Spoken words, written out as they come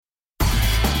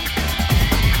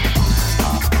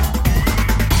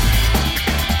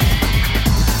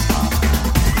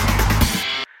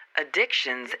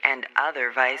addictions, and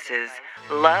other vices.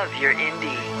 Love your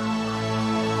indie.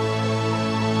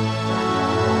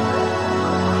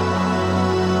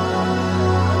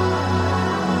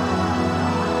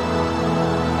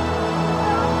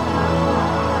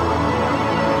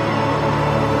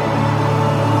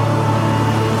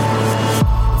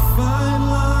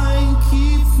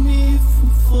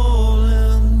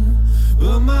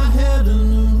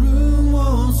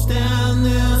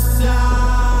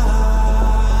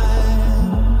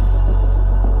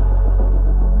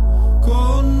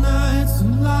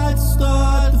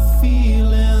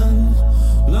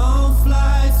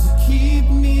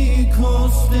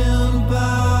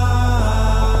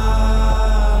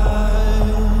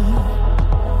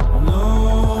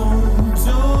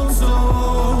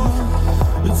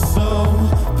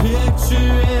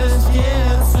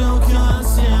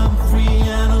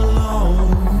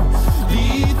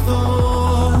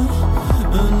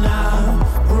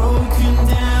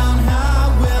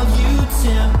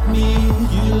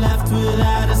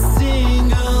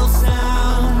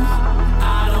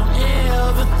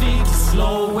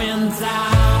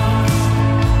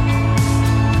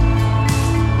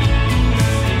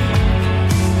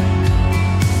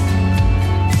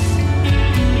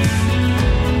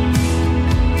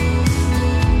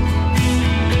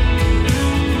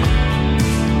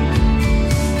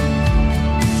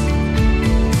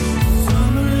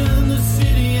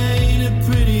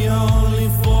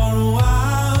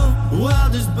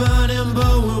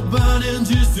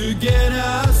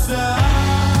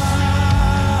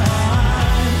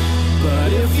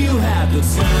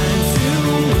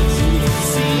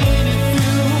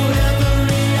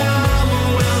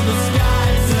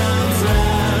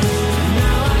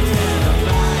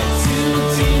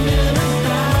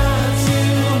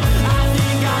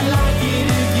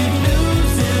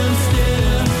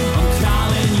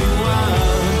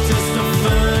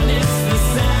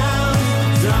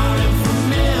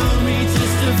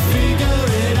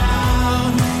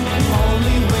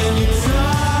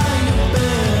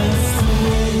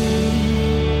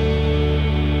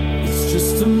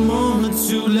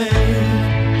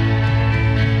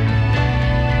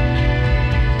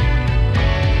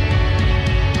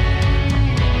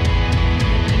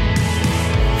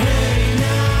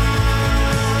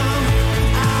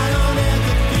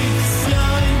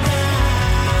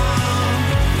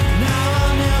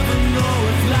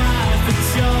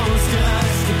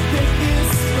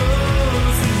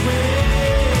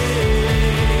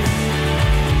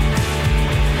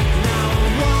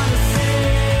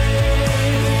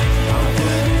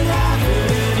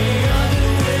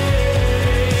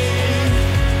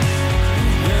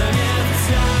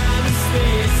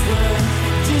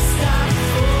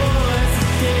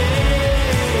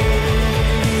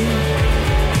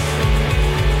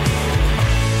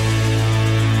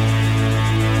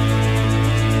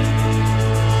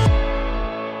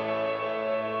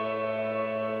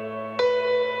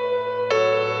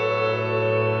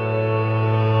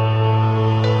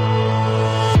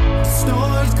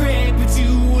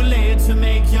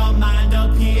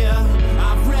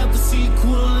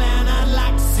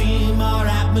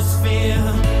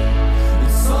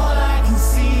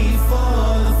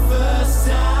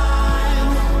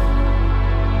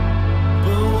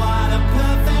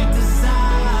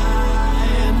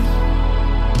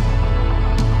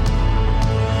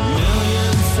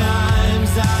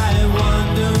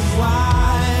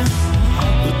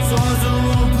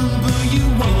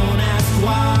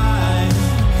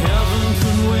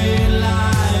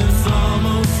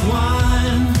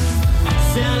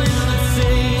 Selling a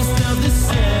taste of the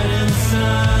setting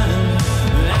sun.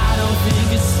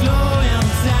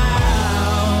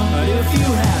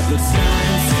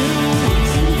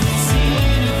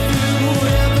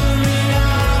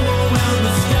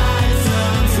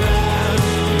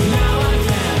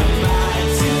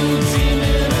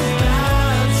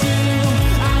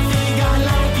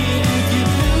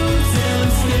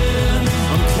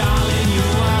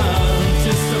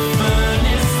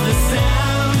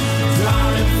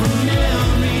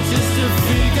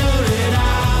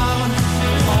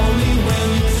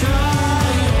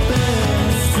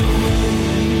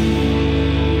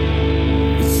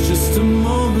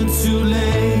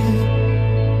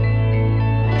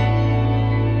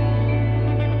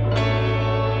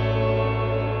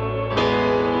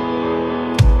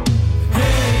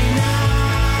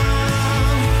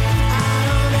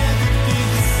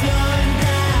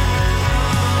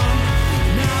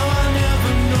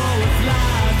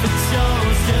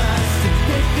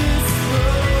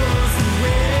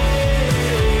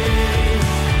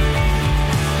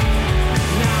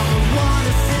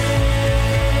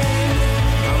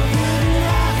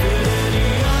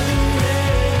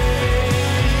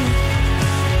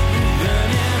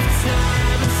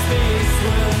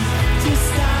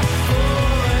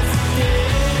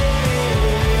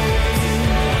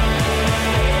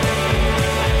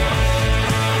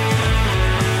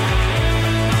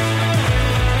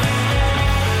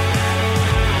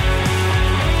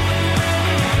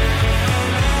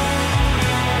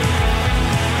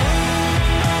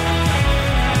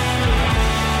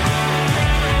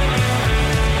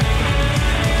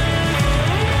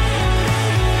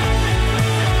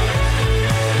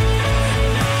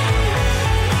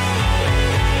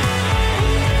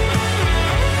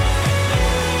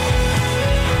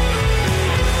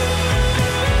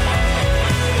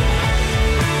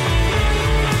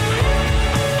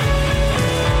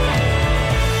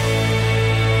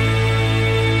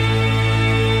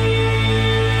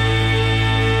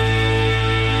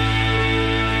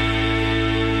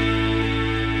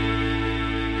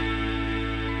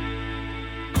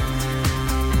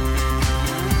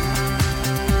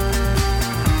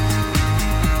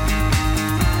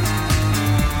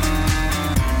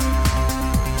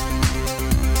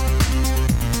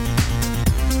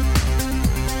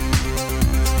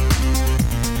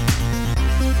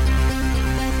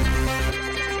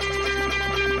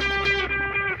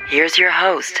 Here's your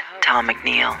host, Tom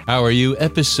McNeil. How are you?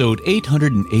 Episode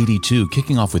 882,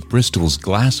 kicking off with Bristol's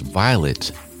Glass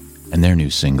Violet and their new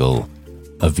single,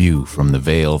 A View from the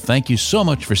Veil. Thank you so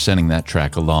much for sending that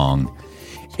track along.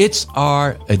 It's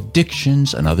our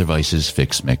Addictions and Other Vices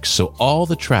Fix Mix, so all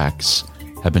the tracks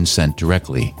have been sent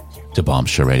directly to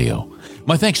Bombshell Radio.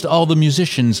 My thanks to all the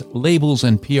musicians, labels,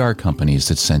 and PR companies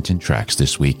that sent in tracks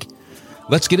this week.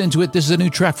 Let's get into it. This is a new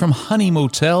track from Honey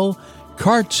Motel,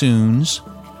 Cartoons,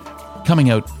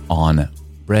 coming out on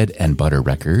Bread and Butter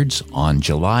Records on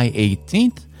July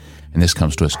 18th. And this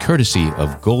comes to us courtesy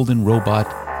of Golden Robot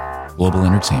Global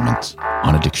Entertainment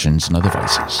on Addictions and Other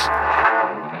Vices.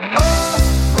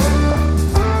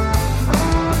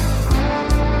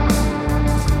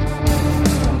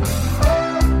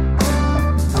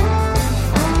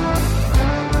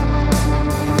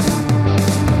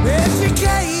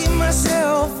 Educate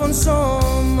myself on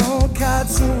some old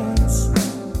cartoons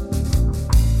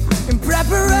in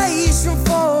preparation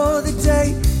for the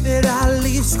day that I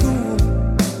leave school.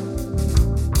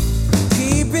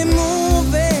 Keep it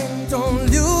moving, don't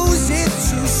lose it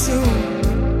too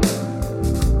soon.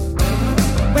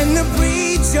 When the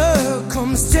preacher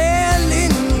comes telling you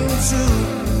to,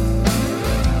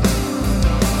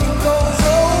 it goes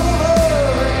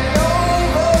over and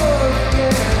over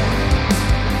again.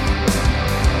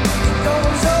 It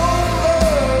goes over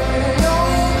and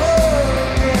over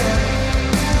again.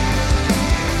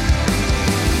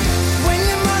 When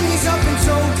your money's up in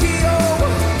Tokyo,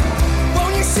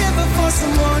 won't you shiver for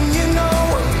someone you know?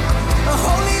 A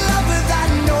holy lover that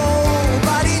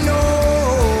nobody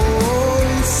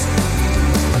knows.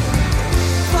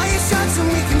 Fire shots and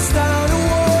we can start a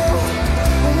war.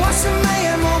 We'll watch the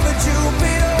mayhem over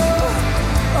Jupiter.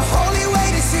 A holy way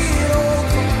to see it all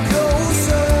come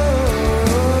closer.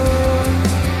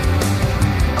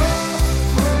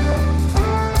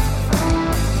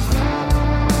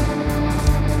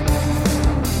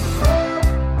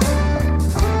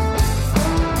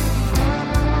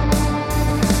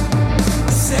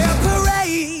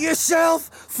 Separate yourself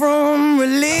from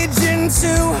religion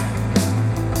too.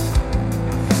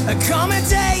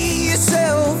 Accommodate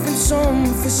yourself in some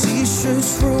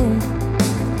facetious room.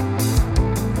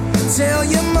 Tell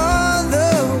your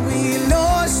mother we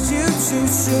lost you too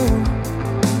soon.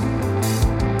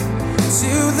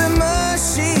 To the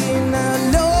machine, a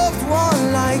loved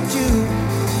one like you.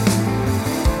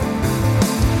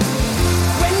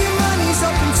 When your money's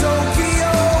up in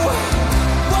Tokyo,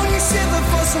 won't you shiver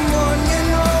for someone you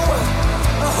know?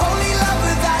 A holy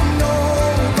lover that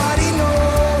nobody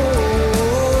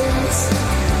knows.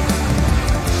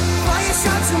 Fire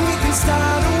shots and we can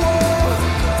start a war.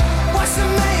 Watch the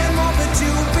mayhem over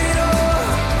Jupiter.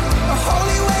 A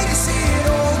holy way to see it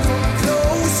all come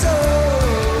closer.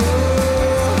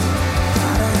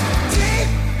 Gotta keep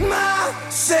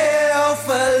myself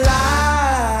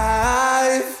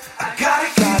alive. I gotta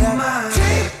keep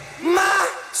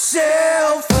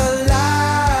myself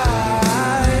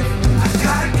alive. I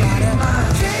gotta keep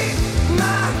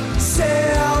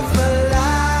myself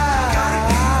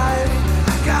alive. I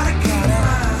gotta keep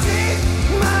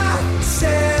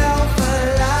myself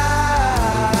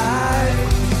alive.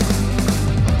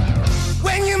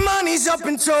 When your money's up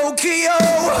in Tokyo,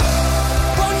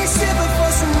 won't you shiver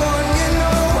for someone you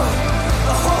know?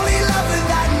 A holy lover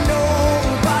that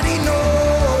nobody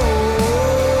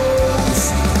knows.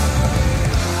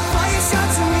 Fire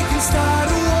shots and we can start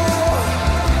a war.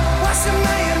 Watch the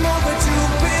mayhem over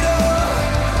Jupiter.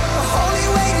 A holy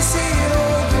way to see it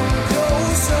all come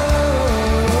closer.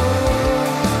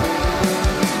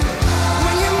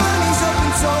 When your money's up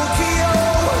in Tokyo,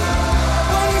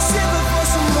 won't you shiver for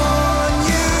someone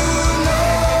you know?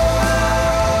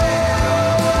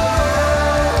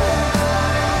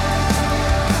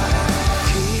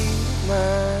 Keep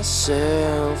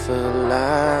myself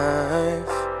alive.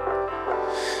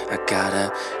 I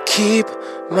gotta keep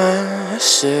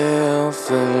myself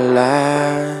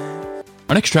alive.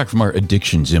 Our next track from our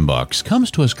Addictions inbox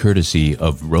comes to us courtesy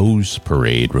of Rose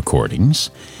Parade Recordings.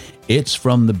 It's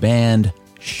from the band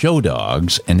Show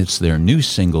Dogs, and it's their new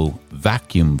single,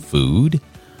 Vacuum Food,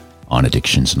 on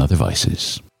Addictions and Other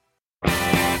Vices.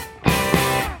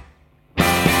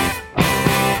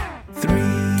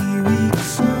 3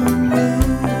 weeks on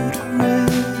road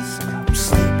rest. I'm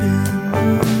sleeping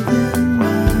more than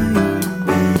my own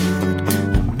bed. I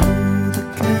know the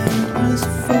camera's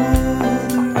for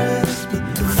the rest, but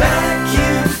the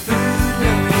vacuum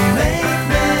food will make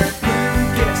me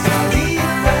blue. Guess I'll eat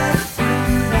that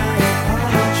through my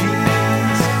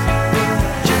apologies.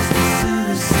 Just as soon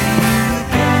as see you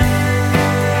again.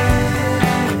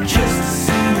 Just as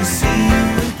soon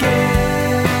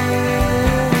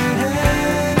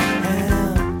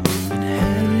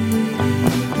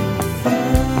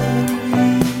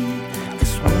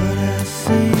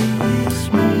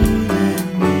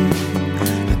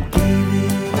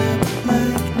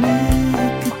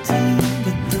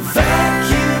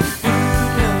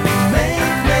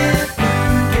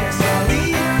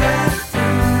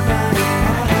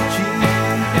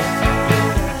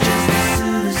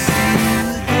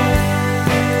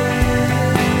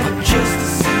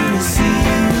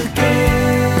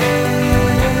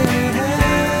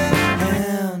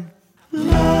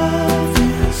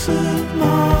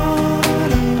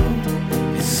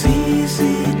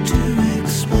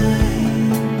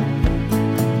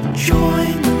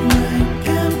join the rank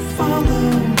and follow.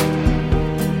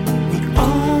 We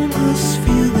all must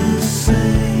feel the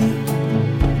same.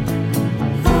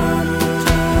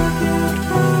 Untarget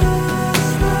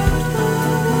rise, like the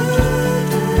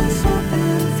world is up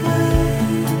in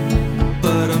flame.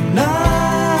 But I'm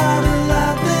not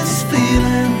allowed this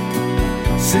feeling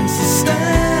since I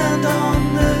stand on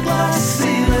the glass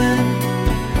ceiling.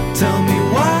 Tell me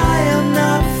why I'm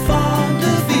not fond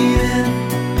of eating.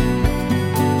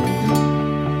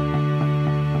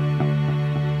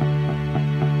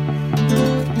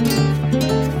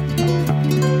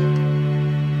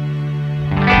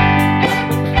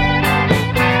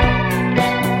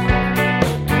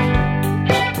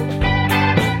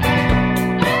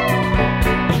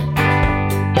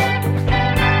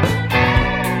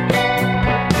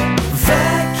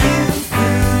 Vacuum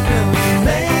food, no, you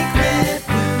make me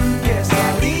blue. Guess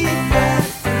I'll eat right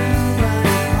through my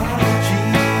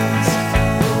apologies.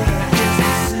 Just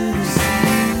as soon as see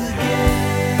you again.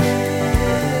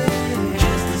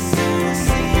 Just as soon as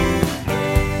see you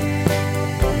again.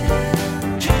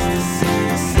 Just as soon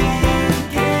as see you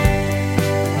again.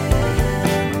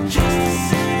 Just as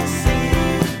soon as see you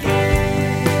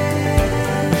again.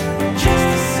 Just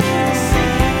as soon as see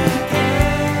you again.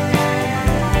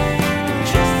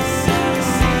 Just as soon as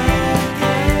see you again.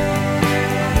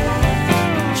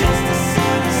 Just as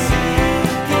soon as see you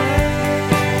again.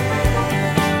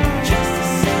 Just as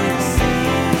soon as see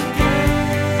you again.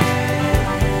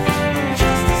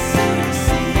 Just as soon as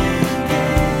see you again.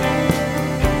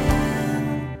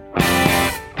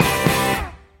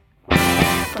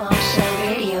 Bombshell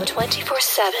Radio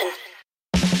 24/7.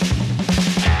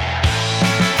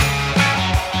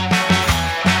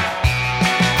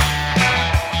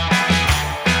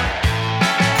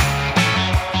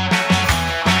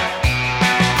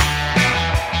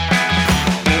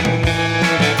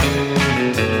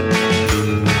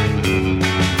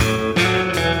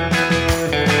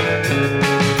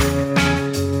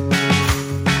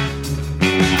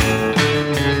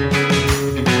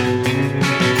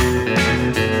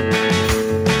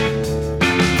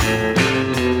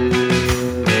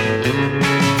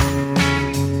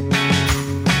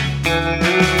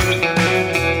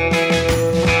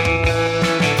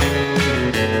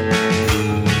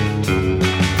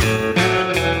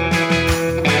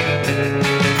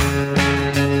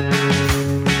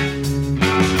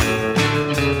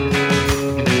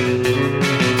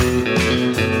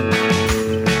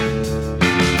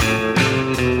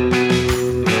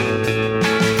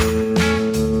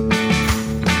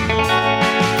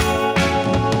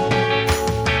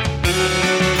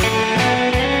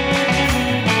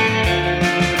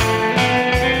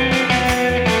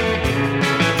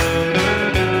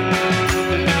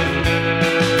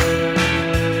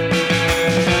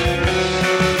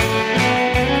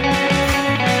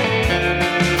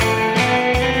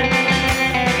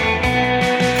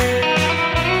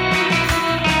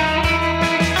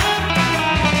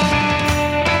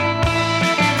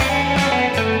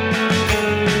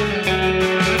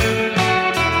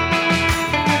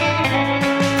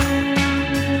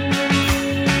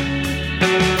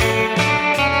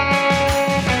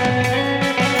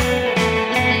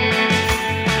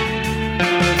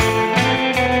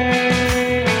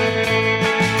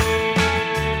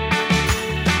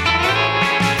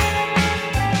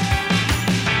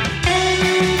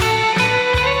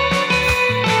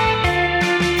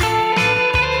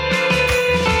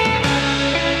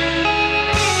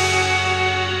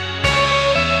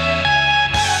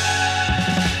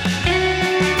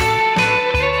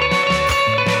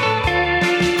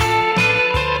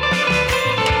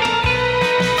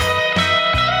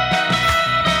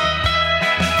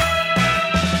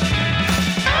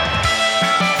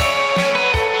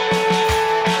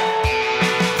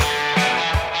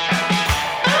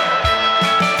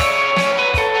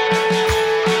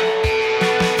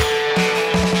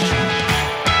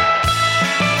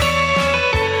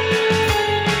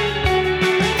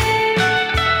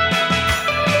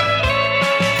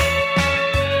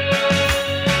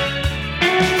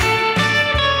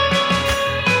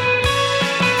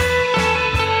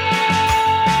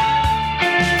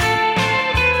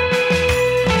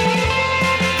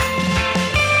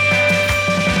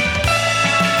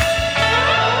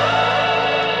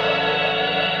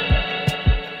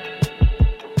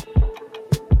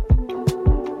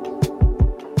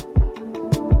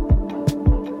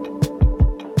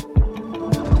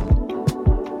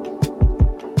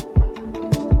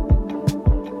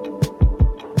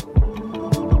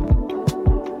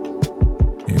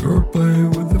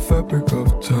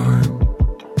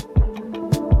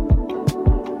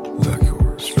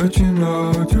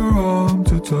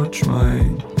 touch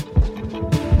mine.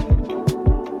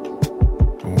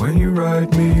 When you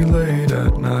ride me late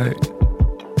at night,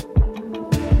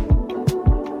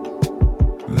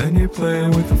 then you're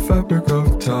playing with the fabric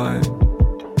of time.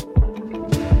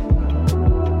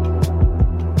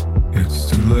 It's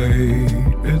too late,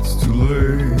 it's too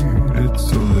late,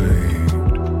 it's too late.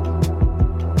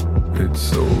 It's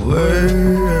so late.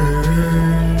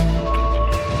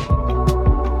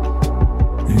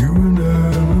 You were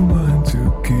never mine to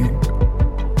keep.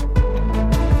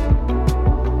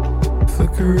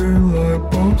 Flickering light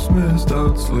bulbs missed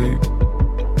out sleep.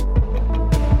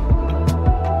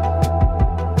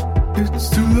 It's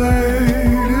too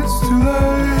late, it's too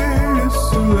late, it's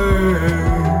too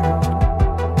late.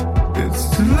 It's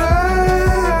too late.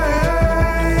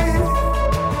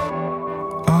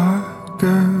 I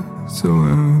get so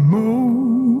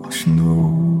emotional,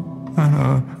 and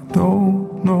I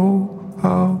don't know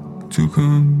how to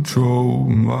control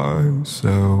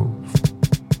myself.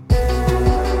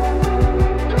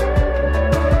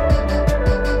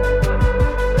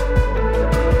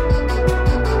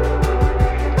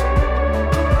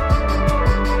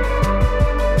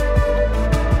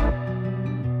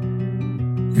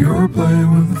 You're playing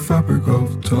with the fabric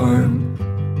of time,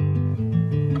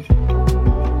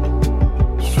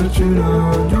 stretching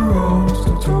out your arms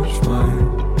to touch mine.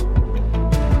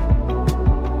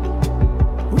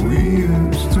 We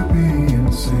used to be in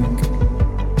sync,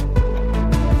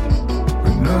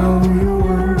 but now your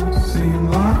words seem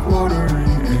like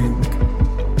watery ink.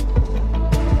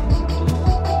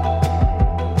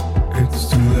 It's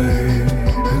too late,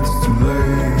 it's too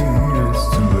late, it's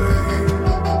too late.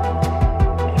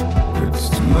 It's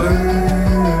too late.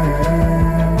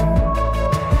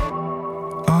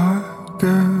 I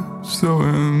get so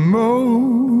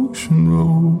emotional,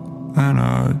 and I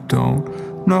don't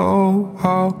know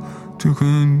how to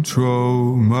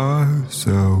control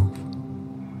myself.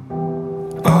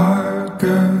 I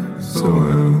get so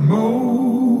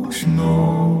emotional,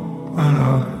 and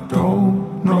I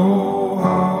don't know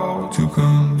how to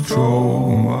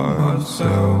control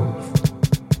myself.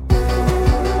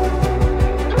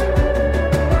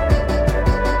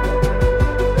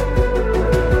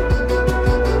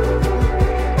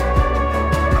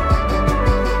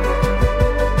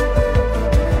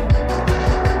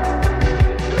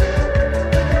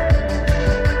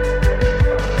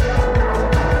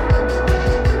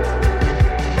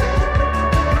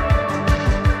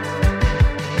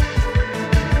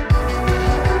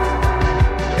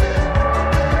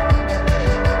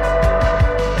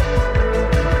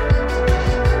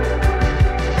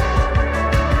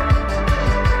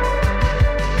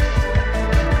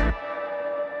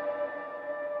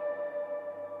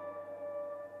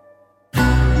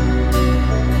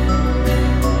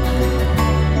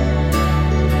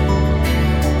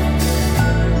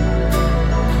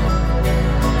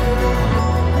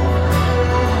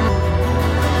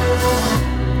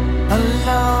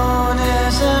 Alone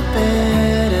is a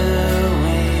better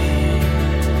way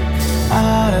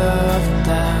out of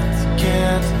that.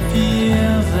 Can't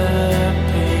feel the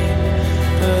pain,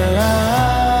 but I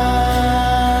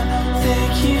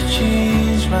think you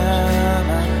changed my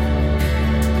mind.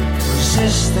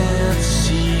 Resistance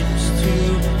seems to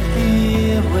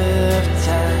heal with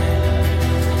time.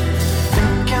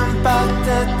 Thinking about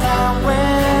the time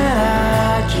when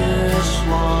I just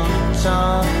walked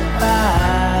on by.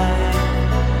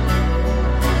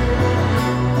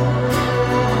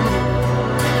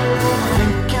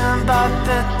 About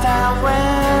the time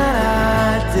when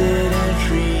I didn't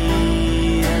realize.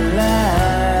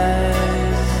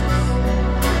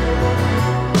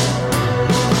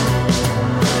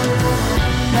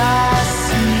 I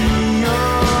see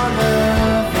your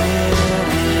love and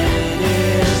it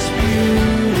is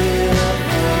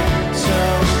beautiful, so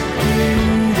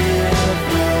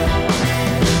beautiful.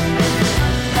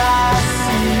 I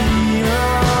see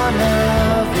your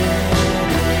love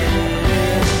and it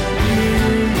is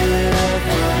beautiful.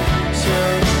 So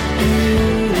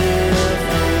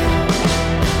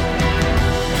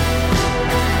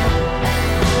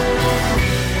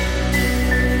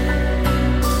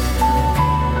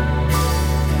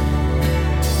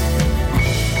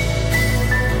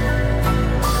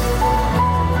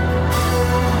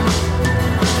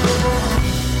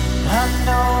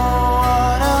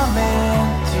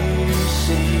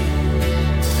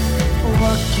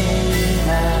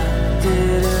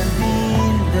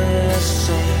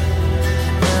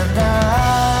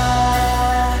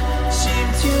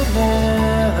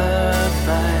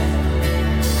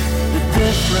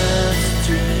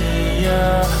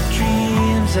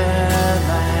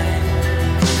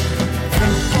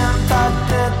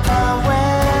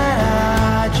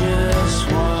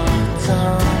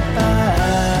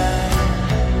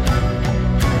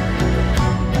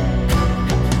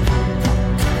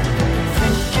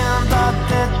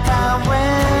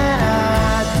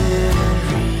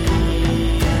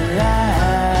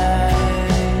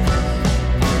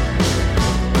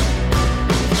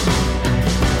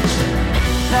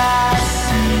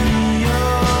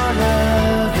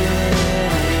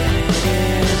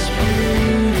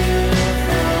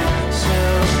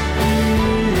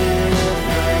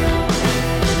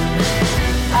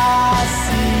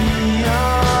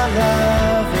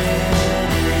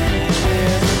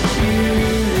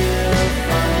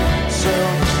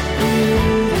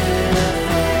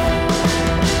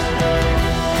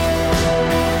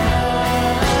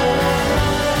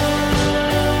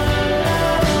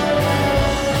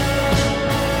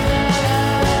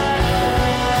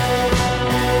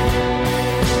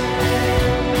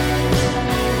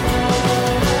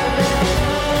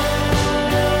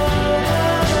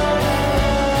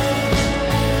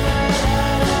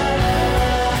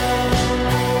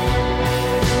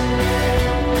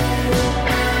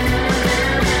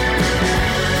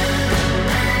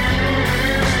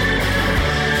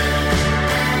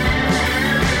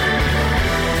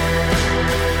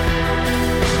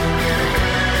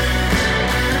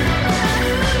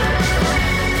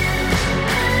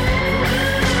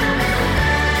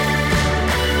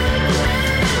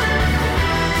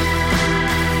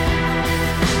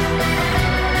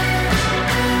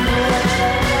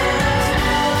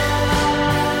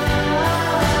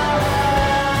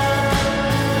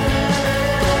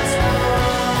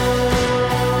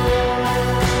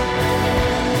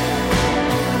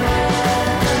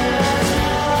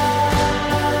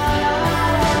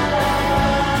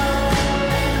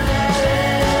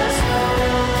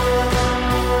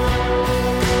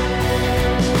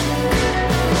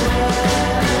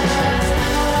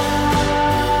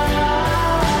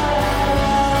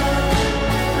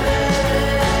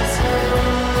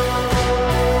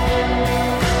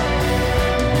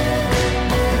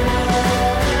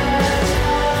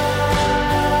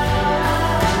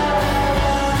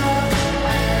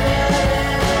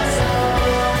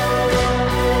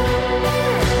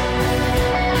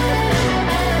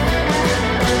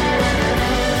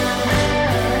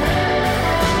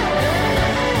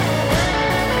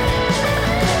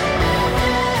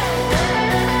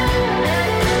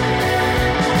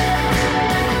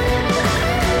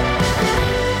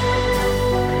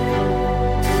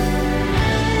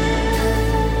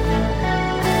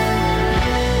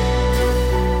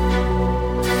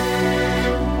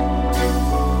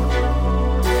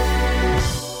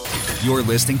You're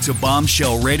listening to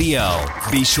Bombshell Radio.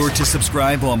 Be sure to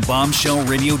subscribe on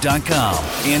bombshellradio.com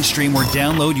and stream or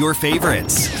download your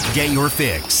favorites. Get your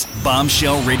fix.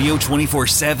 Bombshell Radio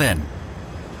 24/7.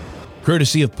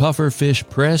 Courtesy of Pufferfish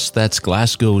Press, that's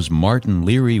Glasgow's Martin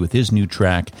Leary with his new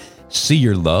track, See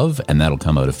Your Love, and that'll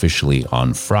come out officially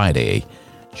on Friday,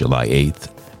 July 8th.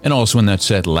 And also in that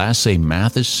set, Lasse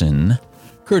Matheson,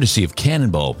 courtesy of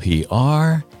Cannonball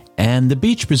PR, and the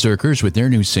Beach Berserkers with their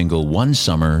new single, One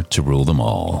Summer to Rule Them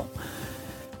All.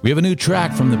 We have a new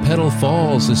track from the Pedal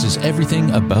Falls. This is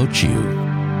Everything About You.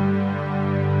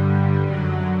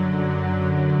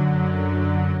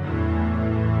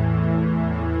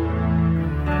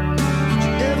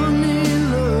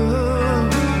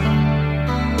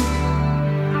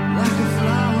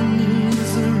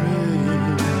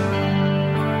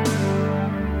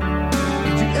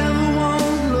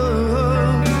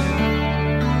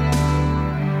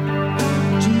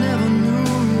 Never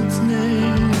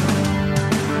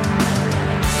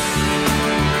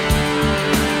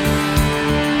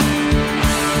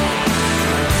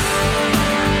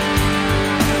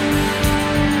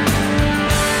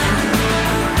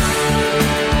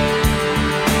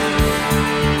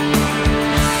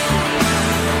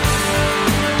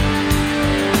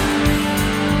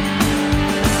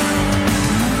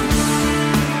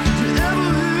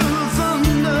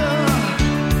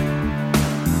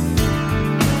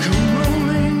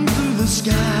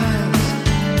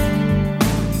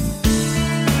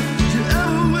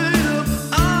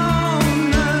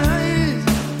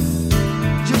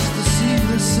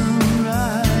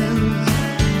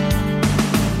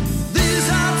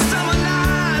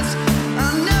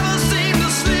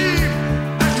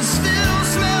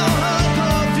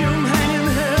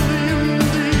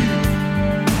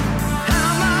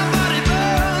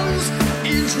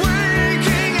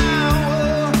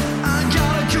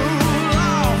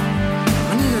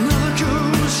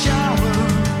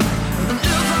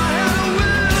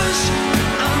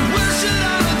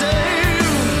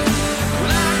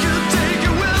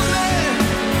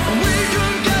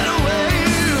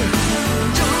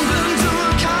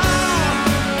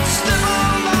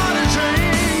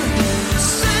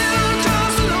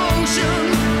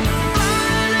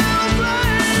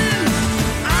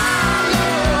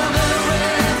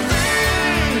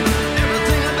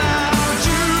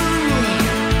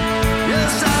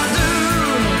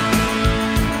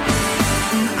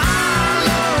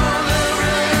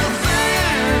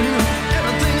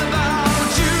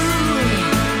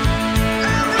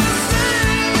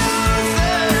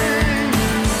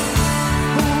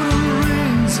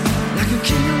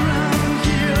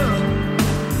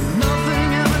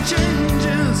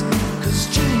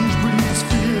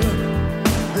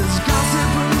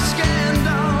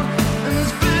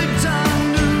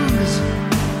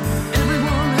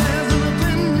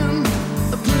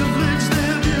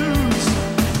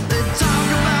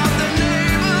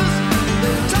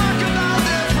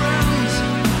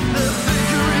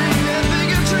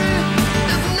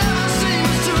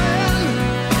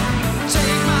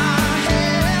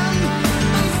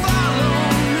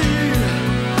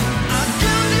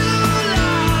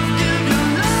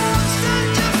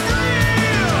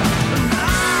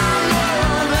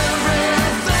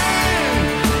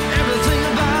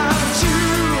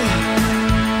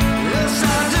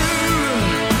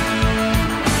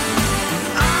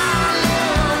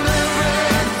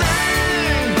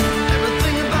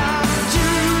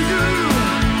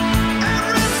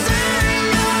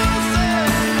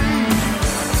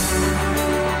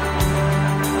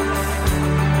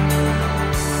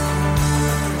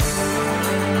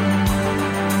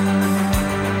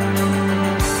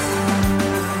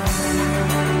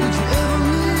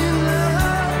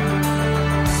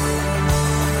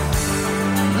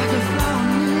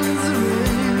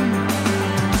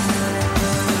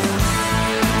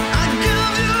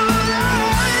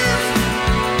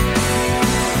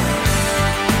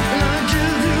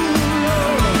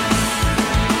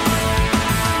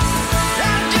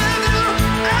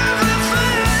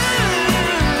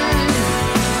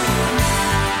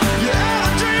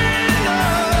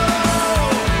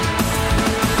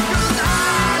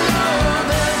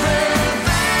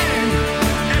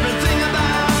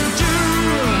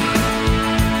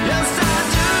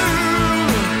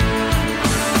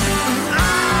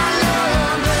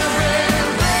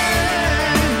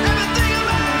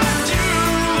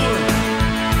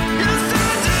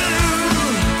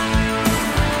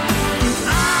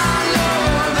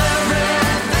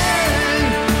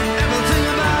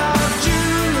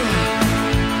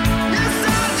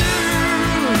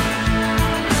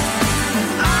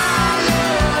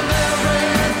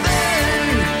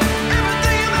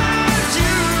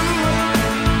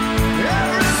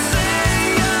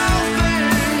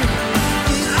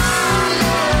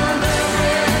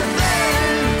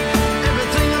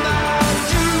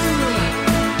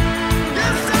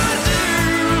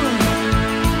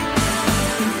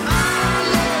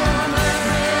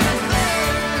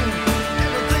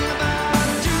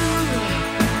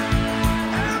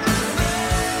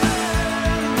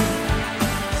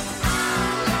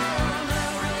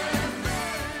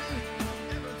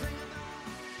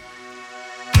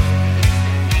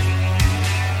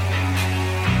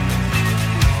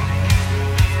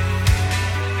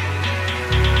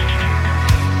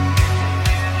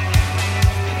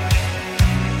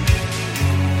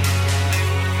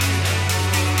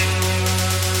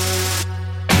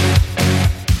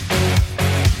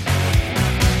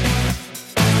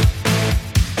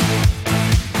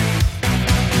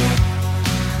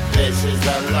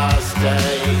last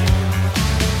day,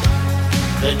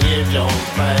 then you don't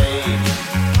fade.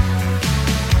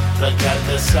 Look at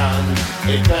the sun,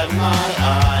 it met my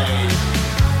eyes,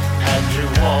 and you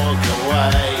walk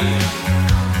away.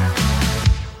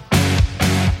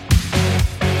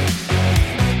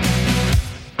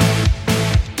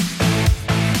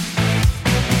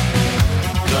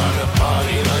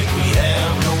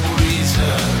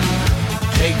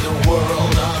 Take the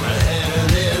world on ahead of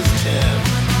this tip.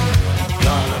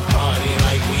 Gonna party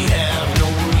like we have no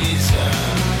reason.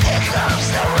 Here comes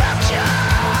the rapture.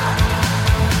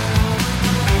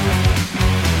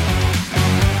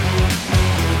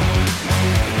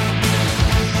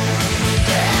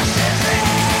 This is it.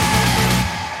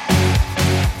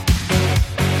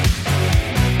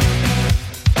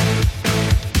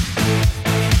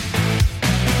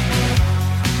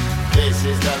 This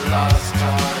is the last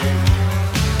time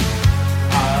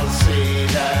I'll see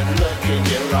that look in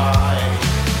your eye.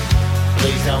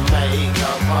 Please don't make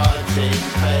our parting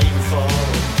painful.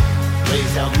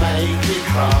 Please don't make me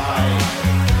cry.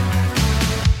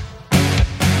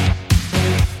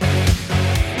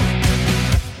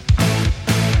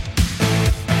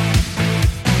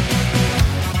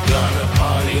 Gonna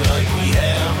party like we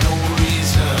have no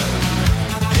reason.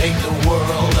 Take the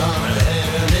world on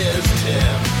ahead of this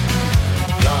tip.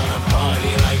 Gonna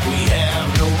party like we have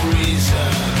no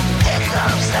reason. Here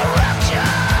comes the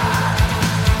rapture.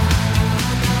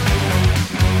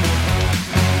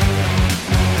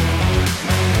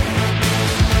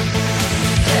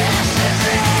 This is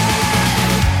it.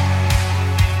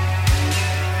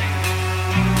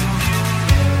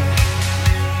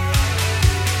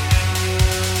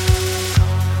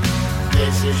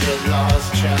 This is your last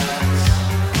chance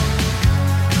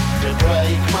to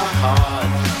break my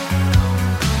heart.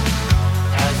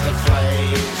 As the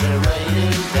flames are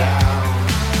raining down,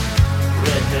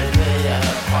 ripping me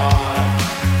apart.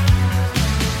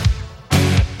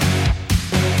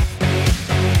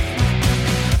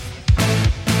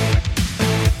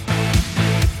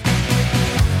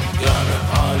 Gonna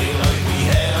party like we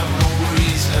have no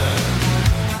reason.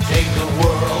 Take the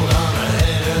world on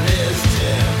ahead of this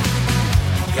tip.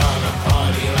 Gonna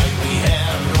party like we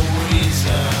have no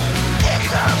reason. Here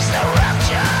comes the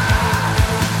rapture.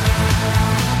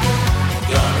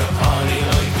 Gonna party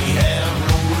like we have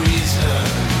no reason.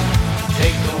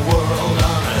 Take the world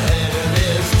on ahead of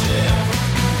this tip.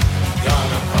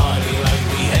 Gonna party like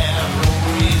we have no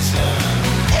reason.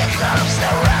 Here comes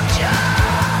the rapture.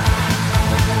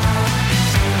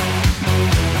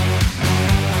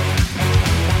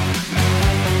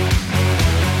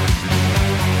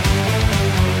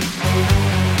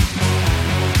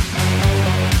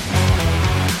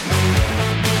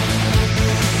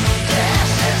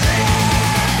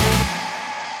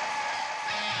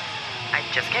 I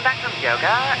just came back from yoga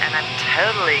and I'm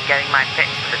totally getting my fix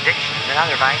with addictions and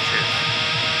other vices.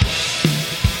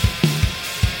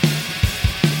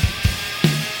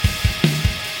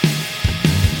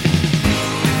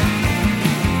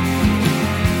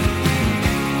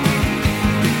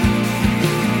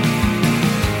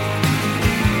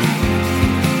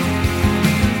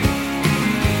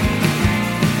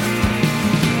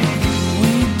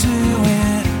 We do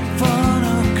it for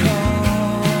no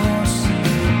cause.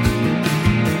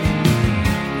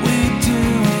 We do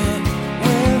it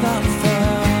without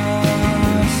fuss.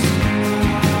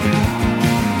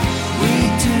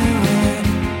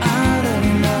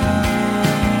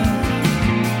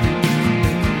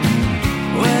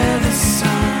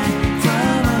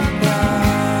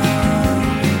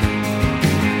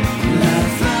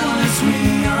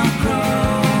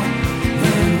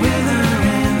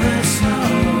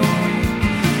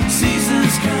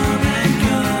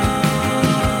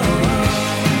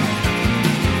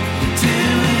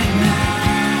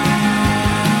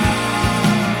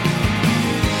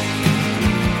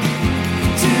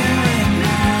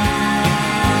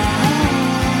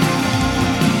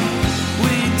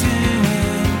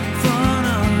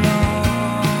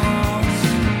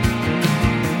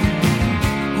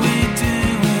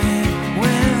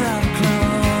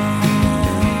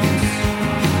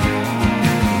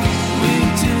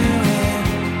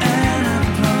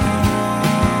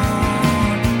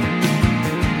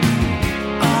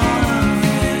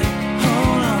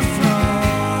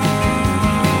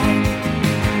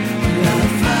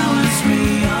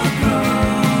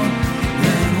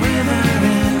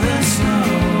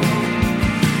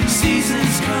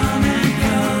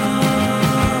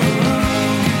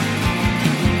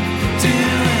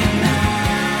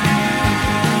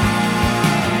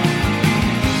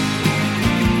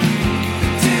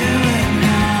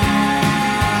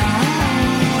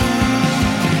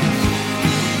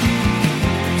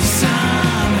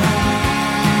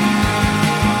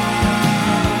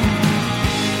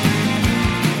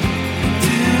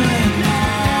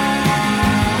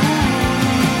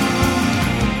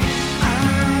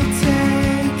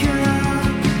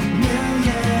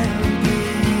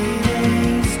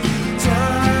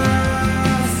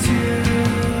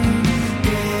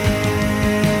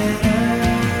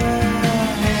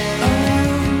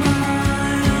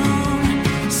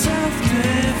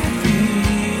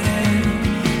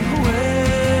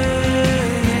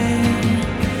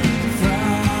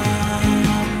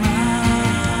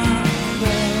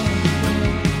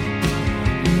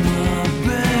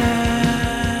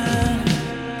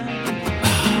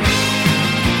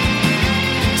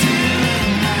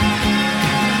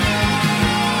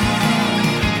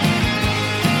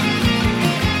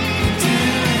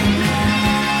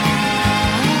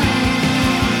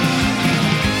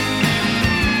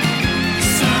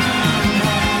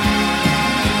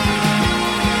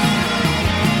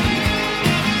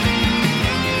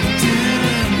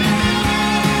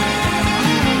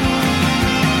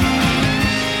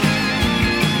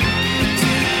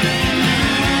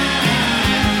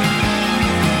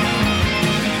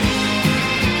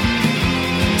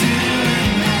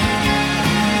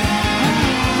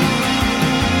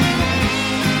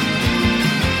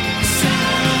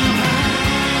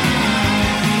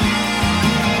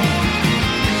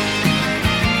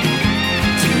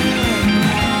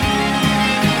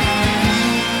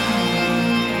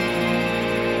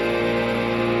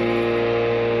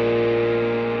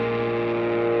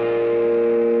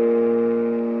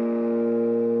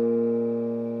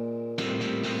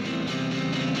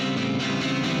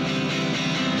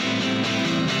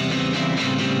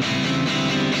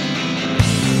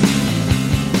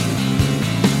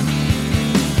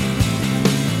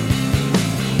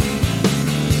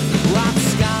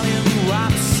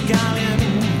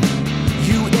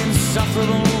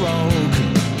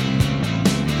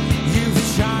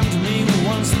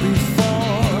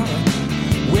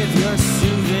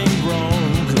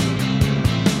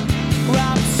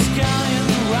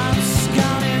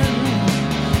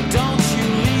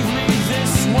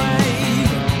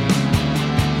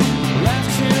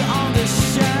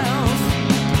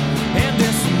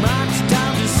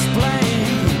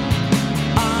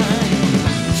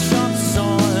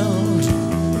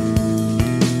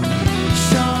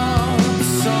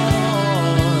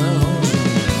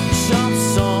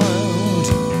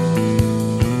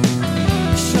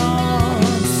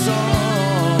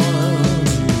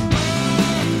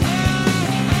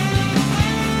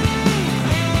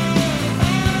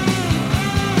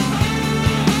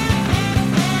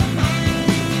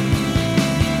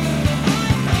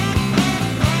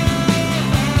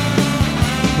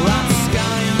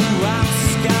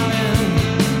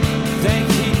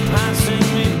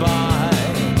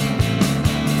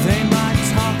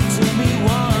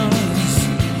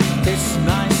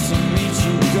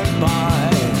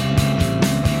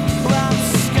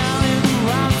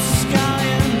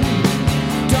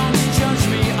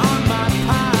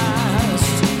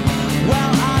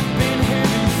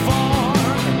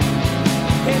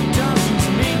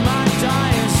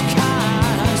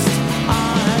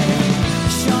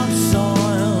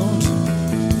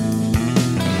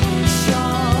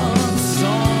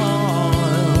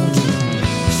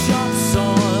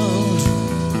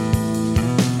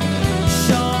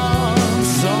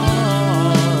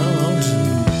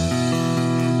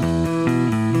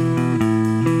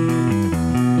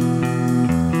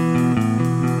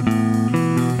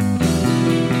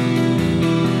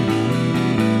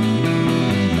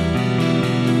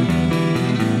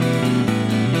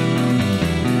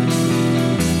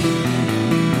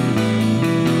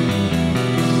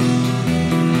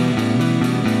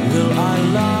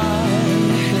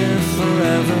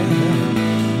 forever,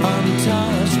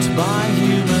 untouched by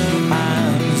human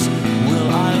hands? Will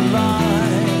I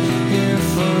lie here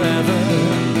forever,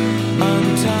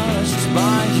 untouched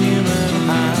by human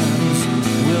hands?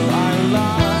 Will I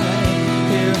lie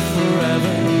here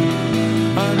forever,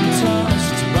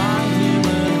 untouched by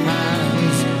human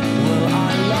hands? Will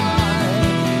I lie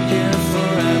here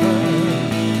forever,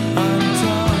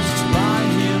 untouched by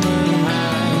human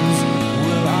hands?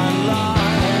 Will I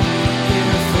lie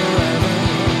here forever,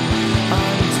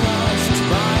 untouched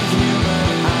by human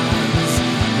hands?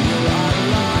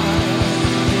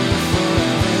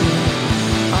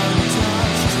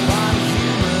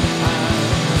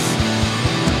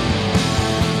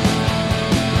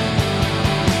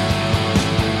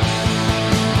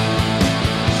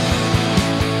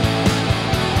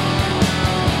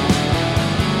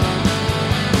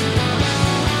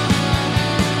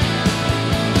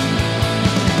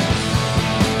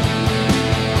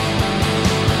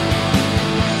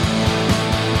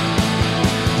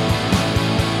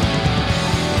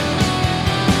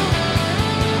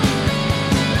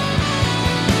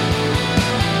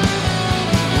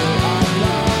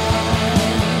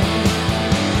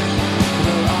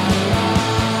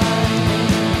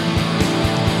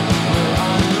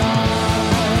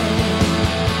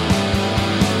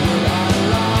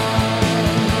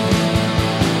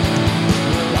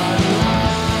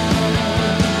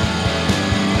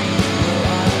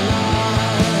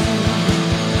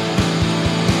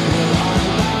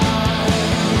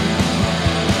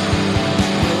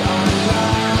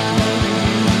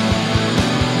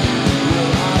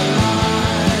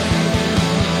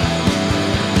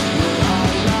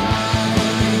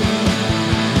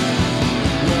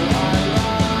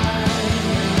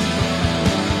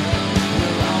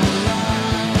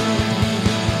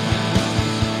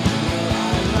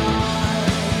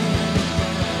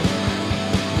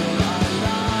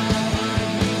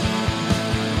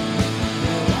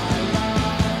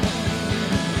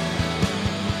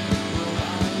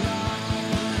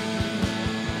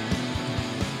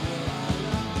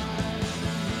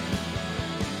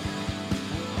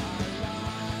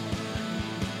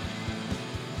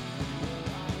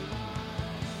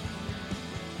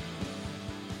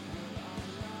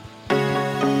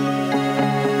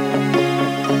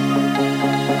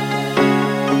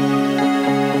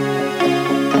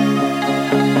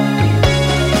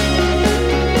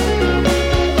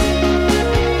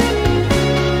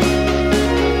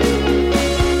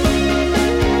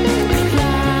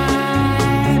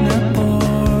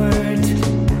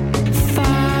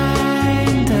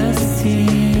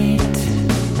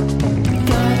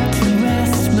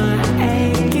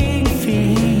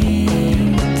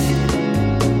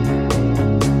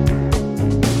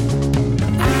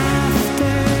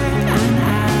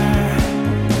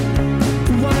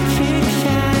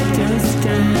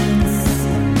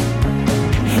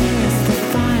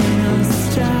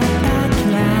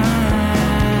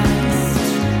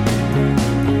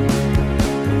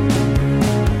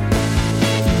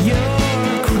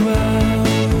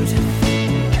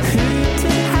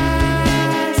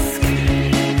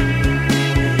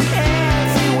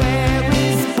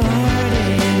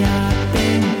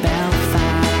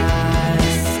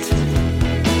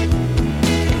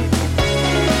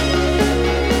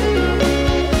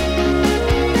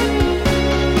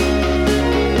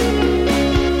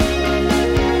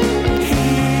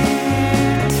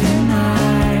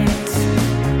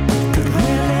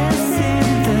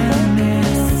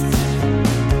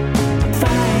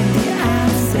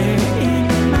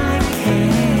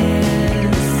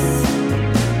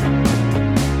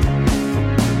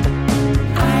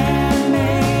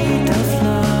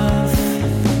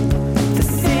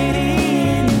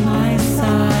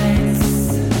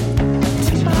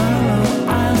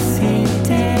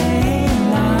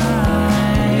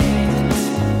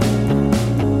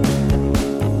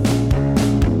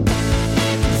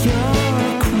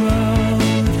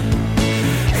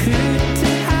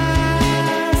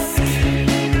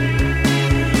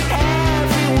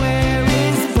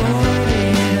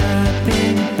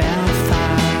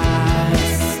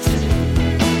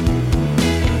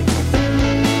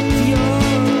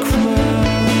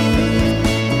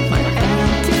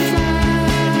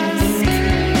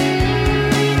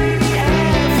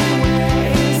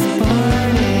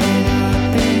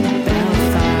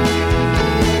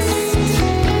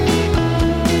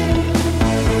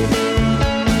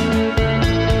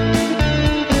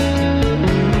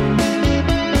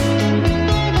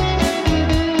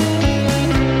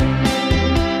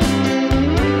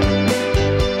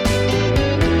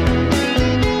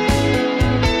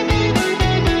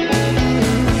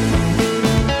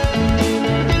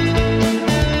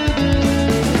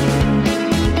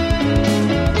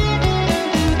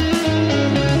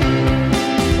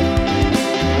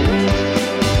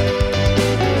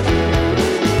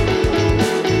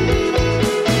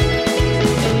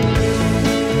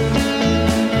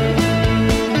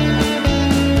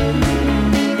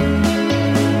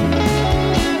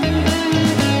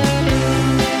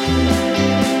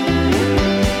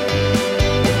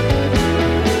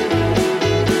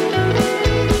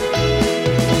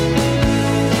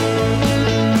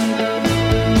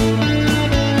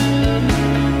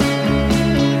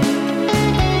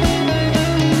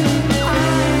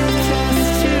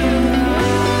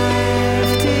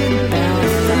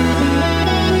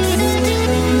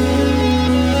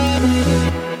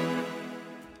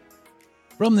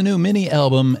 From the new mini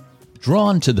album,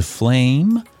 Drawn to the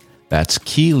Flame, that's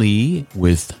Keeley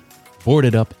with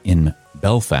Boarded Up in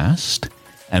Belfast.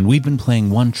 And we've been playing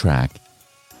one track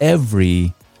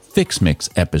every Fix Mix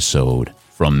episode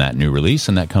from that new release,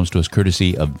 and that comes to us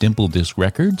courtesy of Dimple Disc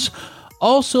Records.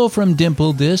 Also from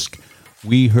Dimple Disc,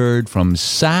 we heard from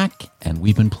Sack, and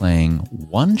we've been playing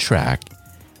one track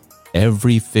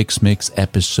every Fix Mix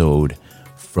episode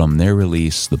from their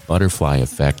release, The Butterfly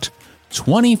Effect.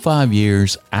 25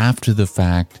 years after the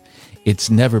fact, it's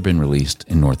never been released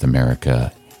in North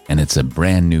America, and it's a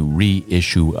brand new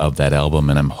reissue of that album,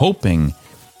 and I'm hoping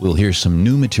we'll hear some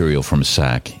new material from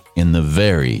Sack in the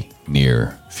very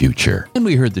near future. And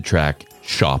we heard the track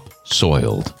Shop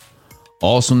Soiled.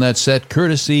 Also in that set,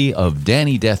 courtesy of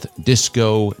Danny Death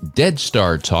Disco, Dead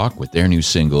Star Talk with their new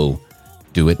single,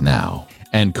 Do It Now.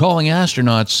 And Calling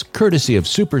Astronauts, courtesy of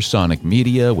Supersonic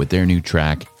Media with their new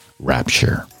track,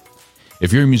 Rapture.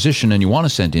 If you're a musician and you want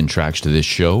to send in tracks to this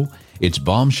show, it's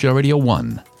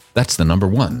bombshellradio1, that's the number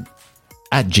 1,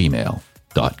 at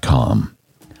gmail.com.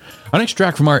 Our next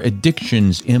track from our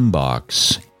Addictions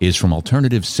inbox is from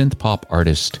alternative synth-pop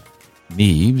artist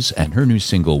Neves and her new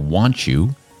single, Want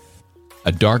You,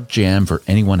 a dark jam for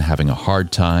anyone having a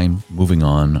hard time moving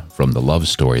on from the love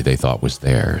story they thought was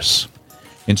theirs.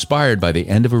 Inspired by the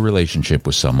end of a relationship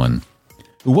with someone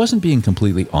who wasn't being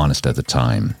completely honest at the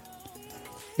time.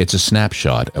 It's a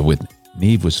snapshot of what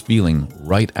Neve was feeling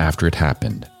right after it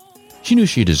happened. She knew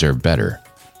she deserved better,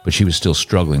 but she was still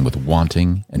struggling with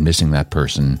wanting and missing that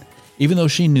person, even though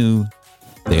she knew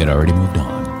they had already moved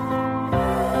on.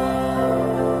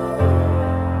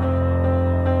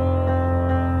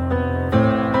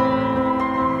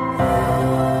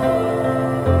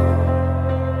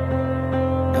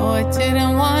 No, I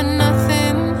didn't want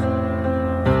nothing,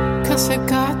 'cause I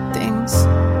got things.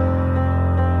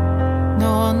 No,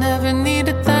 I'll never need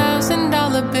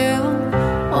 $1,000 bill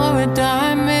or a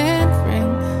diamond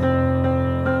ring.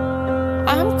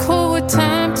 I'm cool with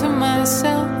time to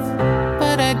myself,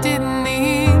 but I didn't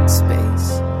need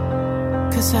space.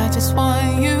 'Cause I just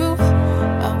want you,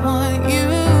 I want you,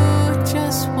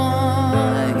 just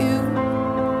want you.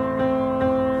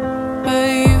 But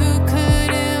you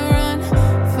couldn't run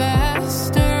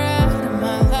faster out of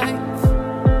my life.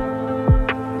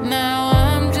 Now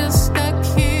I'm just stuck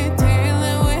here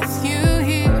dealing with you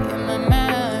here in my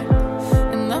mind.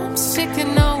 And I'm sick of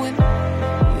knowing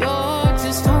you're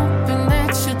just hoping that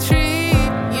she'll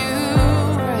treat you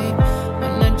right.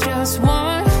 When I just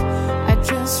want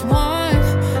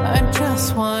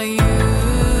you.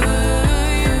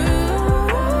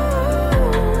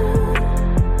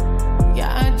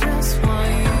 Yeah, I just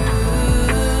want you.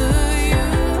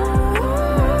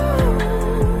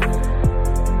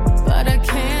 But I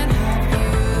can't have you.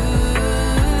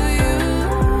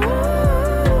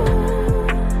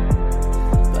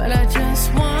 But I just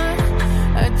want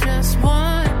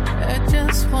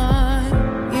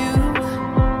you.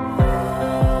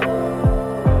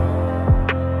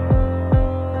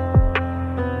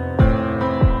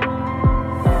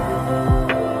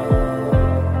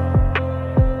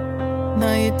 No,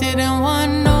 you didn't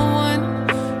want no one.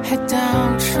 Head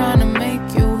down, trying to make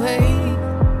your way.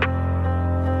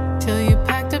 Till you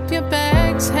packed up your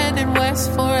bags, headed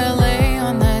west for LA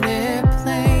on that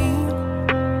airplane.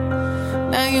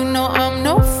 Now you know I'm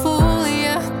no fool,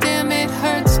 yeah. Damn, it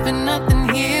hurts, but nothing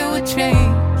here would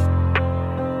change.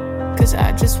 'Cause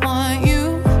I just want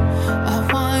you, I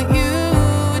want you,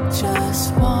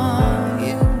 just want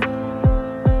you.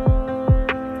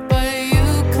 But you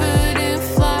couldn't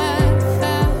fly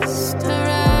faster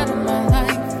out of my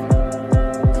life.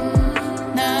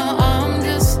 Now I'm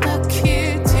just stuck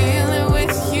here dealing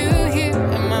with you here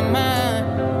in my mind.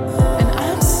 And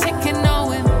I'm sick of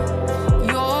knowing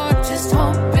you're just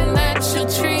hoping that she'll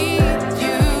treat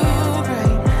you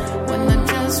right. When I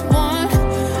just want you.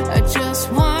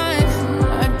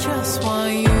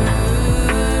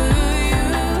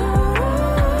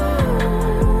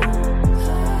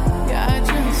 Yeah, I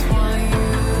just want you.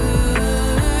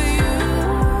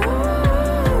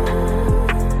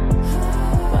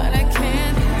 But I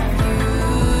can't have you.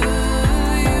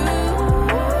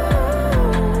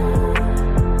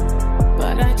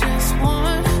 But I just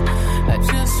want you.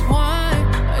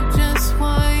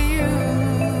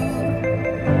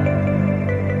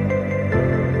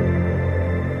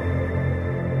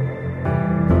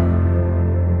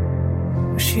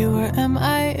 Wish you were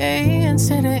MIA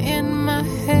instead of in my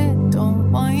head.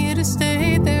 Don't want you to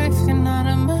stay there if you're not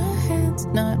in my hands.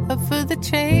 Not up for the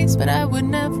chase, but I would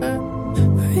never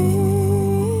pretend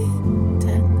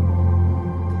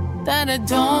that I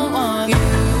don't want you.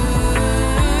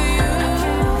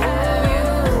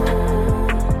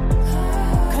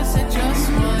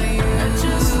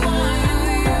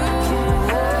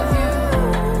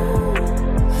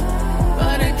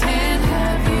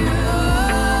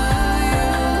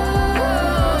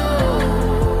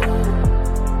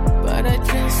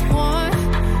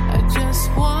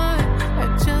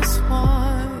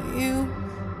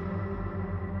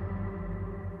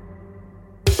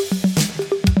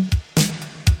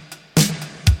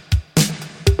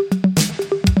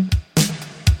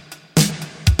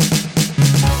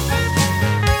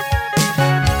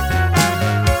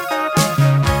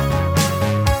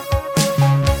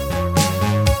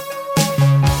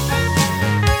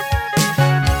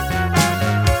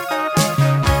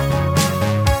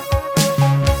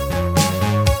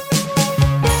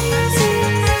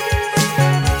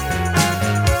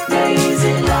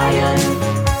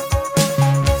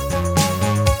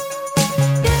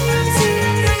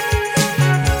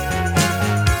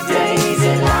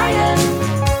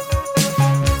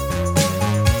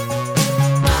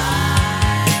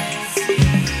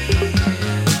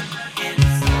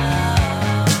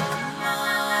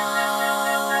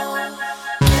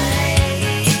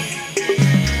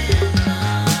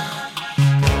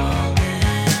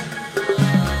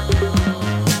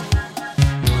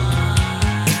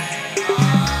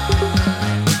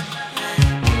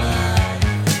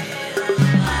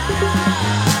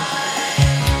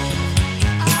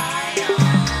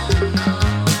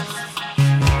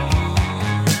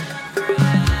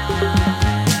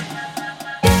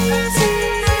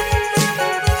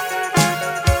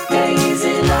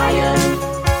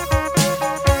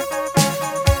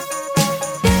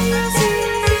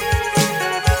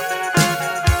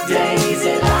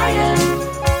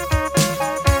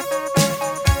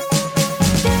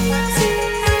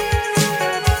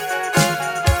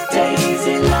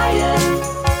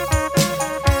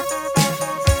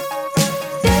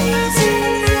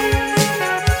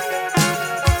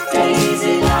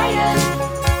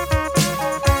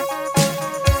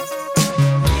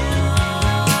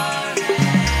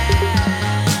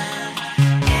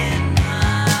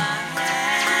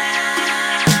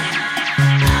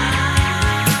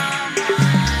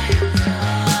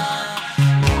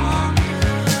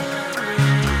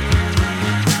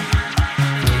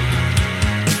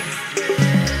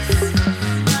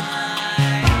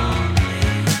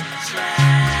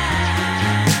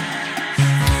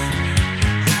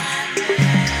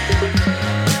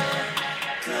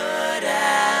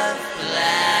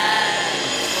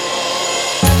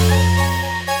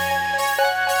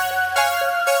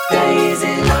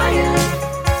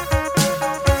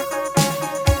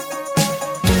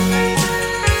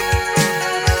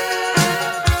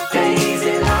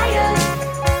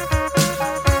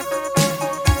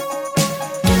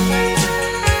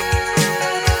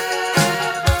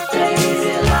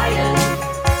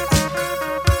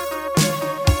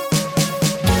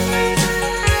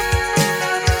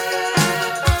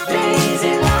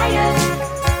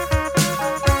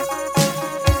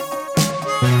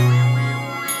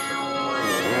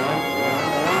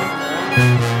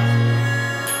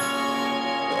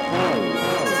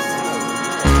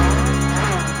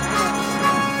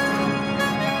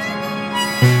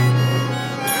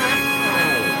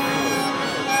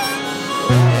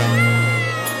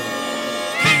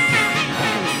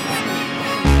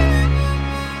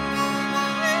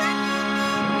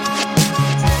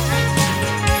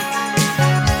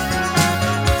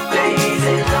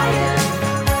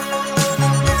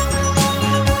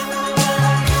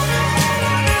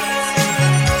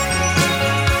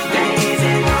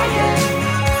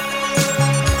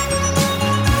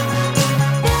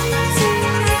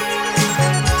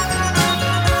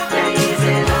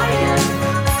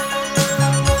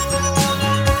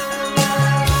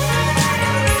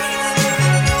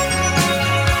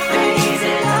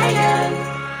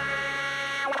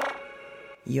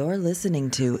 You're listening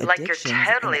to Like you're Addictions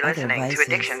totally and Other listening to Vices.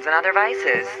 Addictions and Other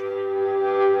Vices.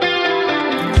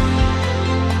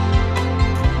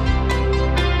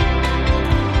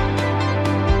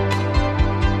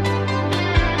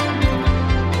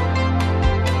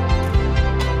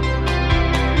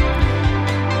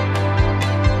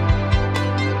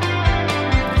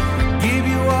 Gave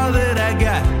you all that I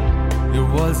got, it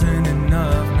wasn't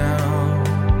enough now.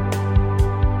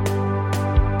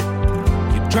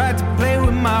 You tried to play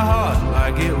with my heart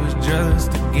like it was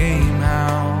just a game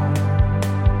now.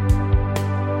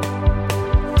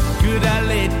 Could I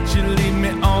let you lead me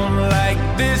on like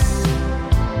this?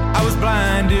 I was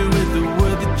blinded with the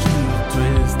word that you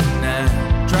twist, and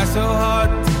I try so hard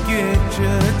to get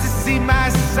you to see my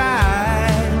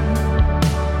side.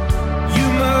 You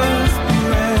must be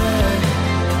right.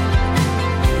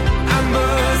 I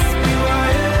must be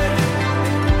wired.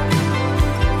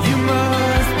 You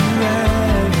must be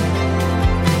right.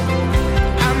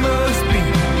 I must be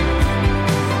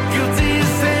guilty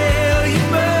as hell. You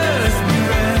must be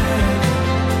right.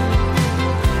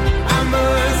 I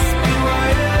must be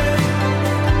wired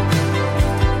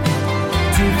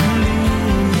differently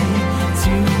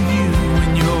to you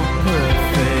and your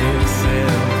perfect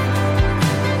self.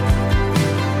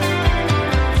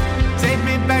 Take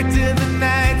me back to the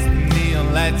nights, the neon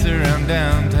lights around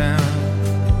downtown.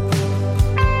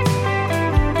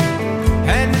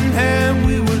 Hand in hand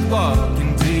we would walk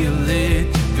until you let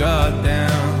your guard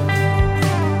down.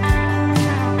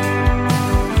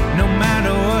 No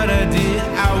matter what I did,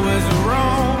 I was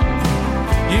wrong.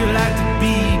 You like to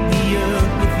beat me up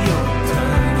with your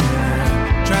tongue.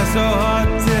 Try so hard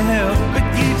to help, but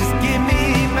you just give me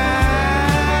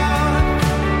mouth.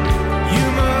 You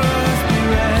must be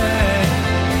right.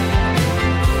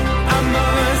 I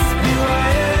must be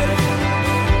wired.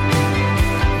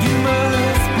 You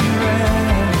must be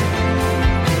right.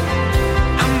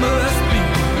 I must be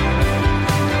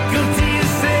guilty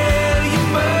as hell. You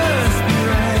must be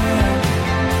right.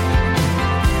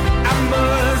 I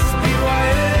must be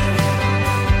wired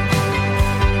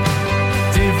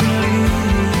differently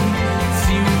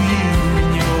to you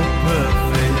and your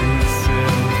perfect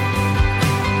self.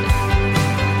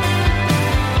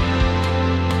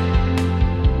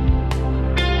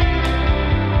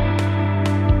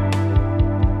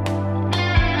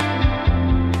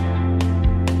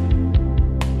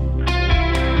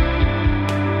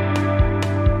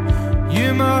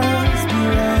 You must be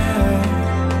right.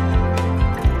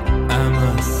 I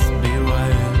must be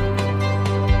right.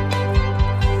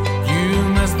 You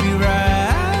must be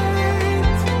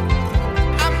right.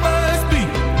 I must be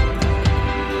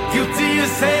guilty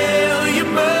as hell. You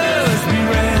must be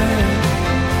right.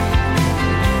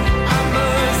 I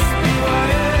must be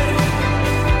wired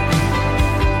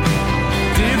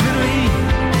differently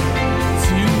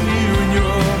to you and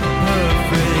your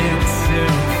perfect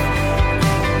self.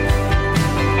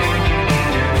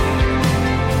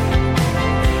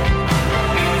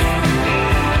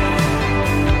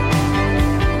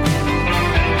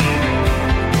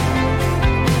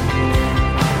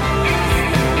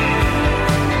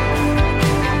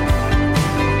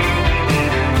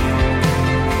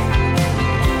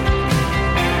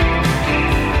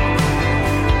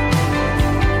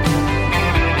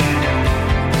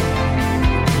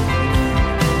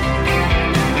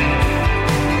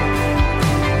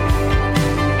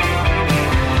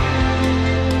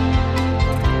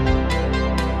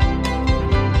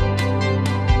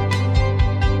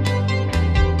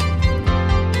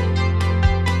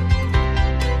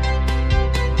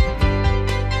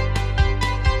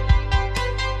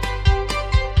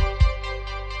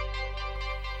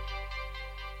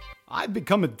 I've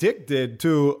become addicted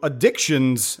to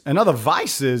Addictions and Other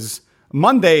Vices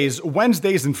Mondays,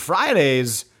 Wednesdays, and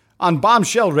Fridays on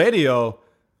Bombshell Radio.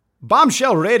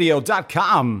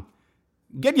 BombshellRadio.com.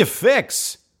 Get your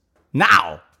fix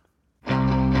now.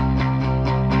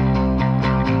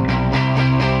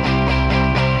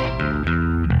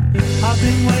 I've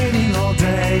been waiting all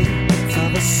day for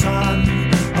the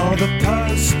the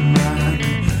postman.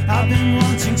 I've been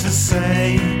wanting to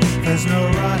say there's no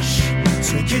rush,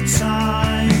 take your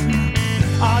time.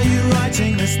 Are you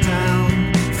writing this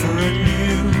down for a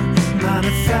new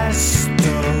manifesto?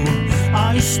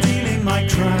 Are you stealing my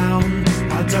crown?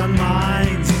 I don't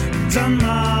mind, don't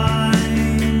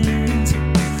mind.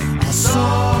 Our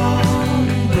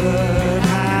songbird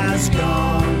has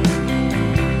gone.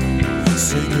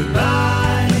 Say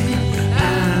goodbye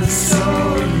and so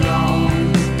long.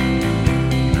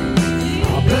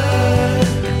 Our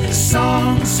bird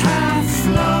songs have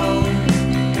flown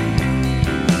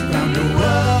round the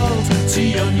world to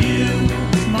your new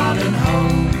modern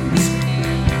homes.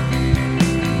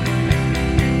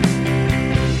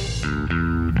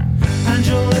 And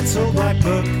your little black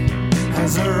book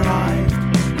has arrived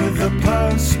with the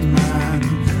postman.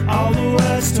 All the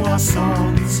words to our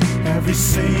songs, every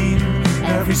scene,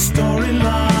 every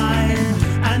storyline.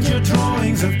 And your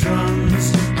drawings of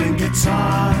drums and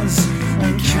guitars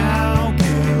and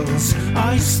cowgirls.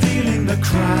 Are you stealing the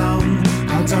crown?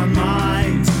 I don't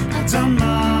mind, I don't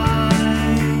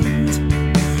mind.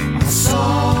 Our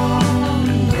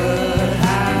songbird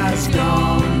has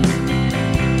gone.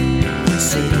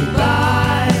 Say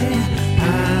goodbye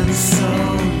and so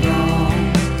long.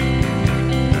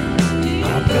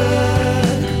 Our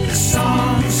bird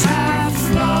songs have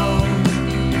flown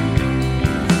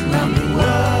round the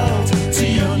world to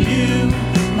your new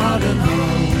modern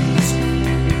homes.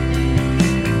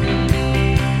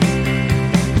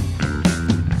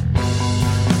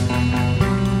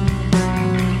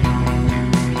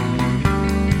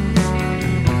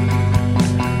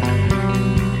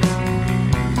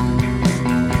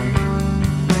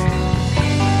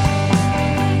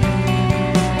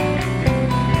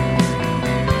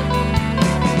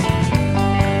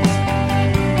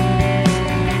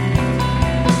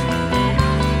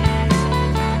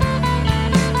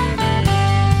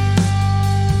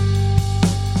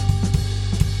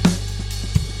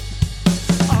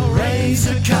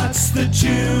 The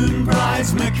June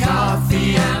Brides,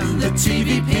 McCarthy and the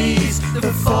TVPs,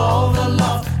 the Fall, the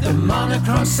Loft, the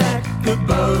Monochrome set, the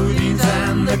Bodines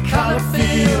and the Colour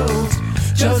Field,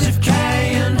 Joseph K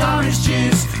and Orange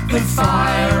Juice, the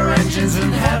Fire Engines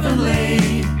and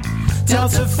Heavenly,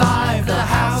 Delta 5, the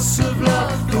House of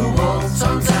Love, the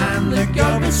Waltons and the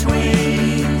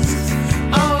Go-Betweens,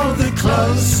 oh, the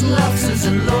Close Lobsters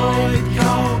and Lloyd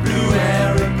Cole, Blue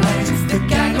Aeroplanes, the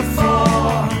Gang of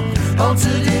Four,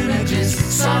 Altered Images,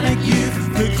 Sonic Youth,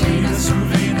 the Cleaners from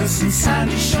Venus and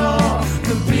Sandy Shore,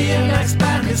 the BMX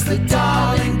Bandits, the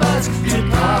Darling Buds,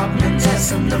 Department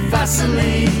S and the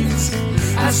Vaselines,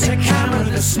 Aztec Camera,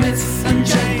 the Smiths and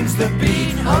James, the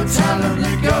Beat Hotel and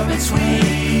the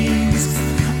Go-Betweens,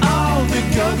 oh, the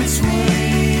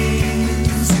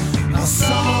Go-Betweens. Our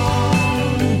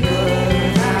songbird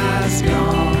has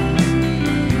gone.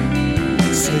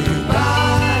 Say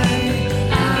goodbye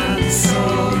and so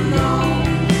long.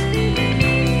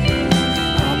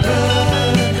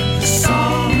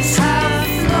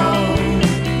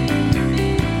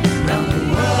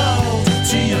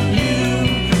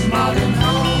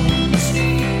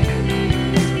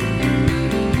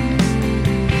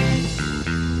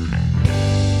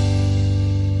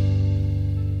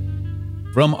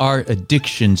 From our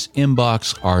Addictions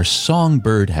inbox, our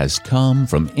songbird has come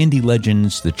from indie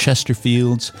legends, the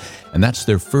Chesterfields, and that's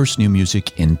their first new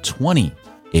music in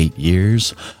 28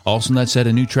 years. Also, that said,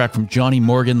 a new track from Johnny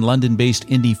Morgan, London-based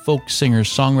indie folk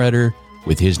singer-songwriter,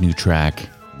 with his new track,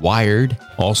 Wired.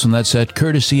 Also, that said,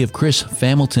 courtesy of Chris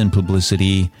Familton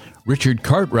Publicity, Richard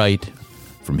Cartwright,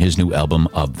 from his new album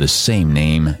of the same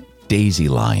name, Daisy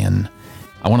Lion.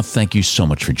 I want to thank you so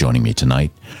much for joining me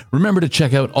tonight. Remember to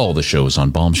check out all the shows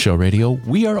on Bombshell Radio.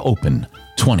 We are open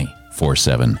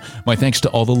 24/7. My thanks to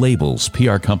all the labels,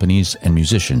 PR companies, and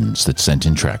musicians that sent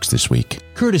in tracks this week.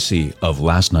 Courtesy of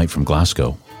Last Night from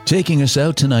Glasgow. Taking us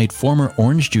out tonight, former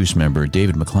Orange Juice member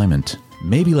David McClymont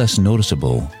may be less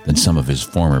noticeable than some of his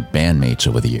former bandmates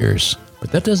over the years.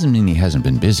 But that doesn't mean he hasn't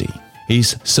been busy.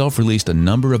 He's self-released a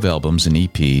number of albums and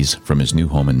EPs from his new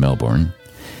home in Melbourne.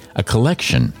 A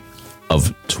collection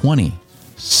of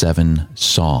 27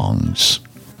 songs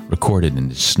recorded in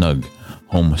his snug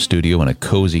home studio in a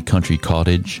cozy country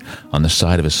cottage on the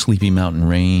side of a sleepy mountain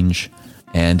range.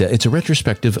 And it's a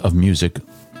retrospective of music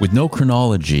with no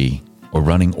chronology or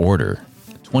running order.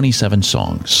 27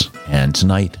 songs. And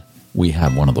tonight, we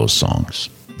have one of those songs,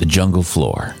 The Jungle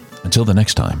Floor. Until the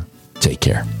next time, take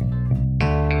care.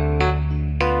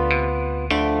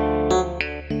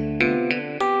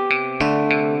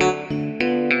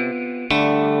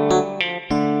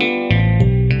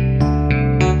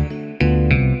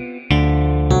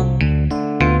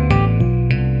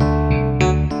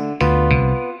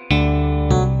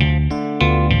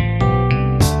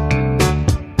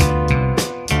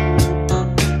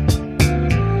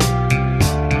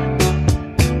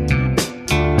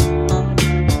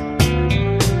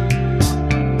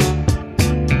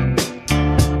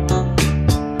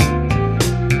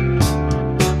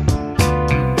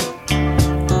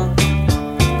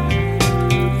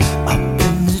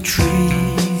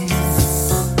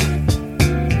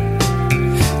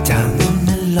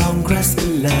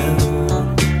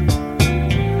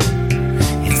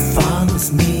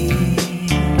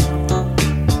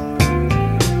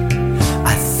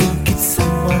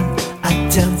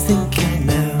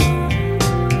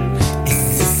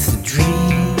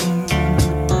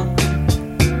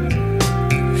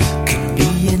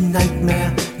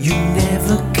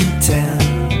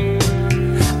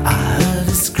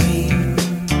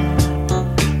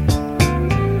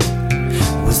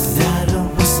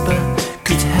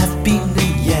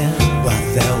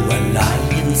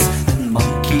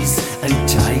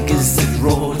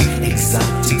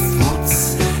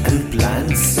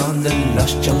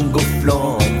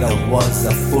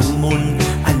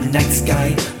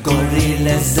 sky,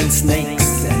 gorillas and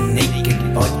snakes, and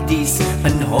naked bodies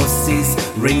and horses,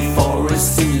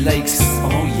 rainforests and lakes.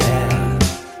 Oh yeah.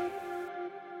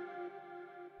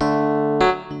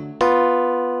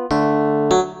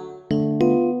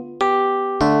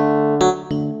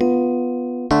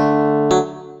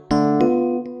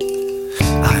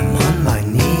 I'm on my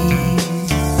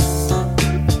knees.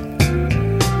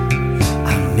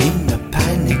 I'm in a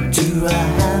panic. Do I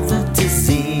have a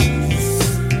disease?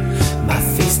 My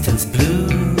face turns blue.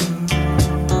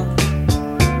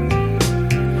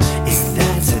 Is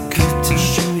that a curtain?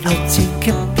 Should I take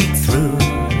a peek through?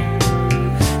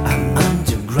 I'm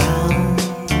underground,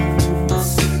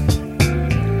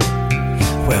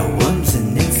 where worms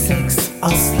and insects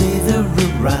all slither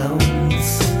around.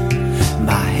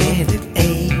 My head it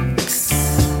aches.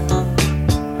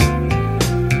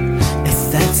 If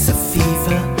that's a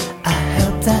fever, I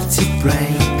hope that it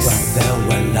breaks. Well, there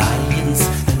were lions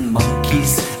and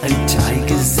monkeys and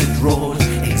tigers that roared,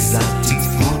 exotic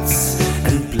fruits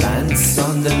and plants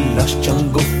on the lush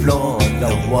jungle floor.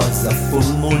 There was a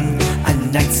full moon, a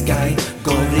night sky,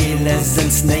 gorillas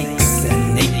and snakes,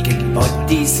 and naked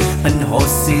bodies and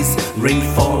horses,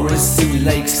 rainforests and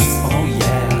lakes. Oh yeah.